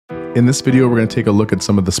In this video, we're going to take a look at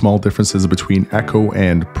some of the small differences between echo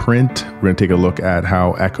and print. We're going to take a look at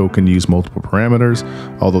how echo can use multiple parameters.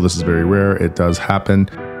 Although this is very rare, it does happen.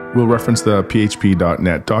 We'll reference the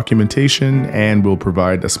PHP.NET documentation, and we'll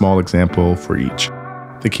provide a small example for each.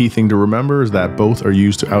 The key thing to remember is that both are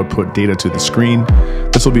used to output data to the screen.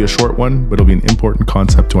 This will be a short one, but it'll be an important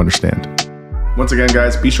concept to understand. Once again,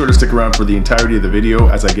 guys, be sure to stick around for the entirety of the video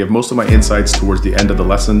as I give most of my insights towards the end of the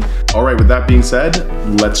lesson. All right, with that being said,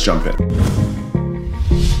 let's jump in.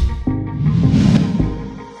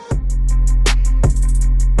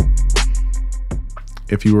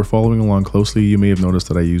 If you were following along closely, you may have noticed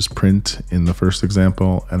that I used print in the first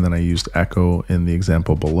example, and then I used echo in the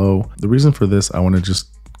example below. The reason for this, I want to just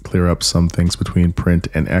clear up some things between print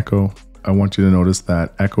and echo. I want you to notice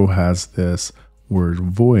that echo has this word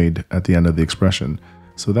void at the end of the expression.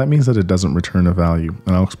 So that means that it doesn't return a value,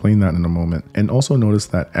 and I'll explain that in a moment. And also notice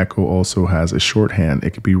that echo also has a shorthand. It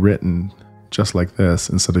could be written just like this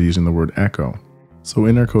instead of using the word echo. So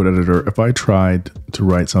in our code editor, if I tried to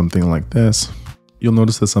write something like this, you'll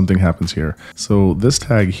notice that something happens here. So this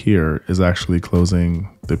tag here is actually closing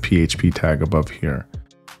the PHP tag above here,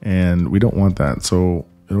 and we don't want that. So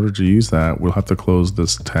in order to use that, we'll have to close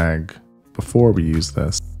this tag before we use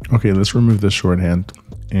this. Okay, let's remove this shorthand,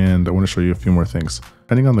 and I want to show you a few more things.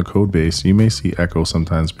 Depending on the code base, you may see echo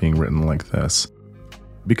sometimes being written like this.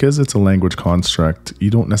 Because it's a language construct, you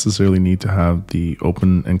don't necessarily need to have the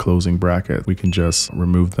open and closing bracket. We can just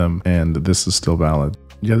remove them, and this is still valid.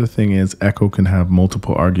 The other thing is echo can have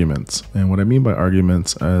multiple arguments. And what I mean by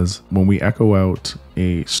arguments is when we echo out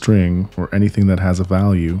a string or anything that has a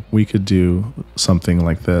value, we could do something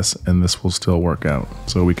like this, and this will still work out.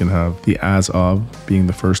 So we can have the as of being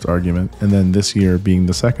the first argument, and then this year being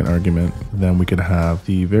the second argument. Then we could have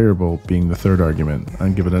the variable being the third argument,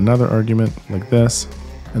 and give it another argument like this.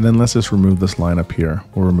 And then let's just remove this line up here.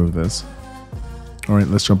 We'll remove this. All right,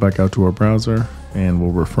 let's jump back out to our browser and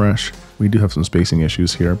we'll refresh. We do have some spacing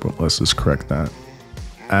issues here, but let's just correct that.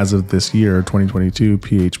 As of this year, 2022,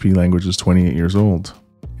 PHP language is 28 years old,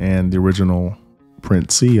 and the original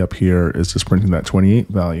print C up here is just printing that 28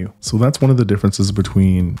 value. So that's one of the differences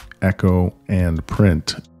between echo and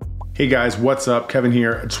print. Hey guys, what's up? Kevin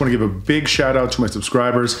here. I just want to give a big shout out to my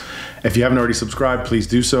subscribers. If you haven't already subscribed, please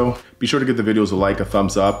do so. Be sure to give the videos a like, a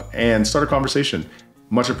thumbs up, and start a conversation.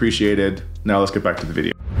 Much appreciated. Now let's get back to the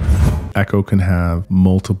video. Echo can have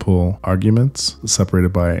multiple arguments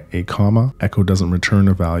separated by a comma. Echo doesn't return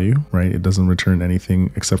a value, right? It doesn't return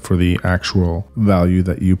anything except for the actual value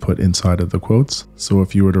that you put inside of the quotes. So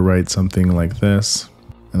if you were to write something like this,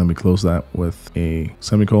 and then we close that with a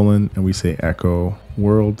semicolon, and we say echo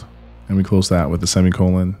world, and we close that with a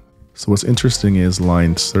semicolon. So what's interesting is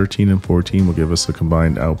lines 13 and 14 will give us a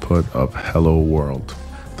combined output of hello world.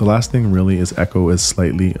 The last thing really is echo is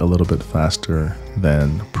slightly a little bit faster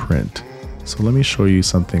than print. So let me show you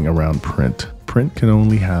something around print. Print can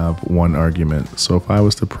only have one argument. So if I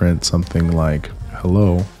was to print something like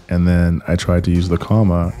hello, and then I tried to use the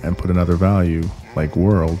comma and put another value like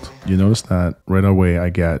world, you notice that right away I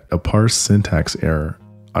get a parse syntax error,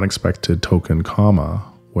 unexpected token comma,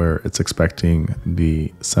 where it's expecting the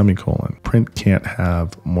semicolon. Print can't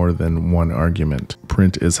have more than one argument.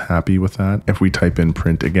 Print is happy with that. If we type in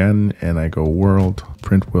print again and I go world,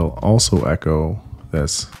 print will also echo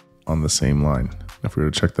this on the same line. If we were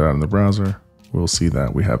to check that out in the browser, we'll see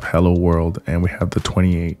that we have hello world and we have the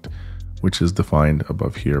 28, which is defined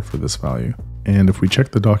above here for this value. And if we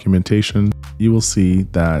check the documentation, you will see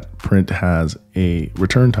that print has a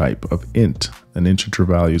return type of int, an integer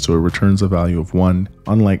value. So it returns a value of 1,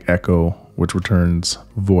 unlike echo, which returns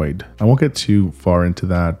void. I won't get too far into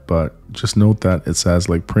that, but just note that it says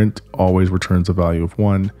like print always returns a value of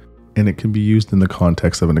 1, and it can be used in the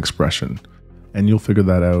context of an expression. And you'll figure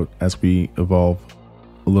that out as we evolve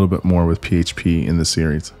a little bit more with PHP in this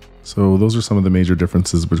series. So those are some of the major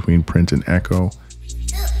differences between print and echo.